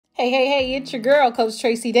Hey, it's your girl, Coach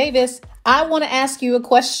Tracie Davis. I want to ask you a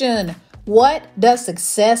question. What does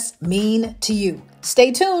success mean to you?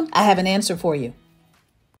 Stay tuned. I have an answer for you.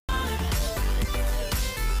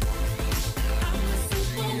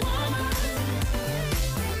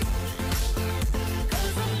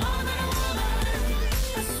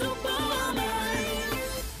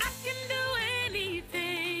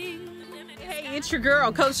 It's your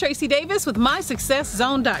girl, Coach Tracie Davis with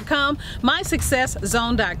MySuccessZone.com,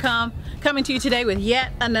 MySuccessZone.com, coming to you today with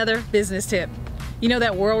yet another business tip. You know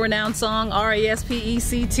that world-renowned song,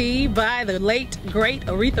 R-E-S-P-E-C-T, by the late, great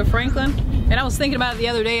Aretha Franklin? And I was thinking about it the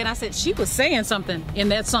other day, and I said, she was saying something in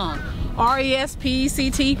that song.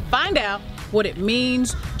 R-E-S-P-E-C-T, find out what it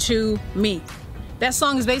means to me. That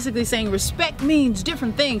song is basically saying respect means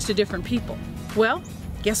different things to different people. Well,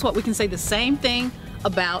 guess what? We can say the same thing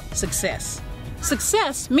about success.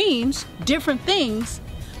 Success means different things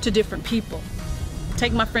to different people.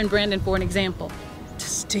 Take my friend Brandon for an example.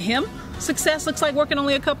 To him, success looks like working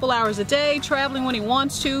only a couple hours a day, traveling when he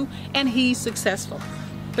wants to, and he's successful.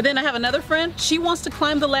 But then I have another friend, she wants to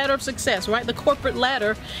climb the ladder of success, right? The corporate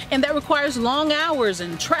ladder, and that requires long hours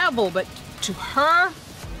and travel, but to her,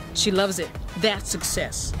 she loves it. That's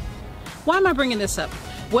success. Why am I bringing this up?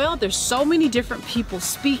 Well, there's so many different people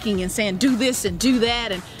speaking and saying do this and do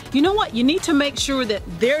that, and you know what? You need to make sure that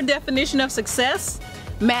their definition of success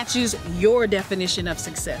matches your definition of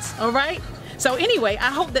success, all right? So anyway,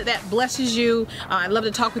 I hope that that blesses you. I'd love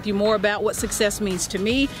to talk with you more about what success means to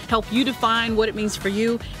me, help you define what it means for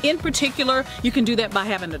you. In particular, you can do that by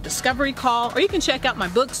having a discovery call, or you can check out my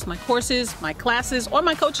books, my courses, my classes, or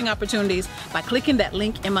my coaching opportunities by clicking that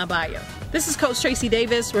link in my bio. This is Coach Tracie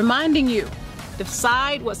Davis reminding you,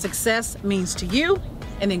 decide what success means to you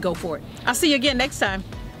and then go for it. I'll see you again next time.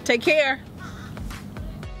 Take care.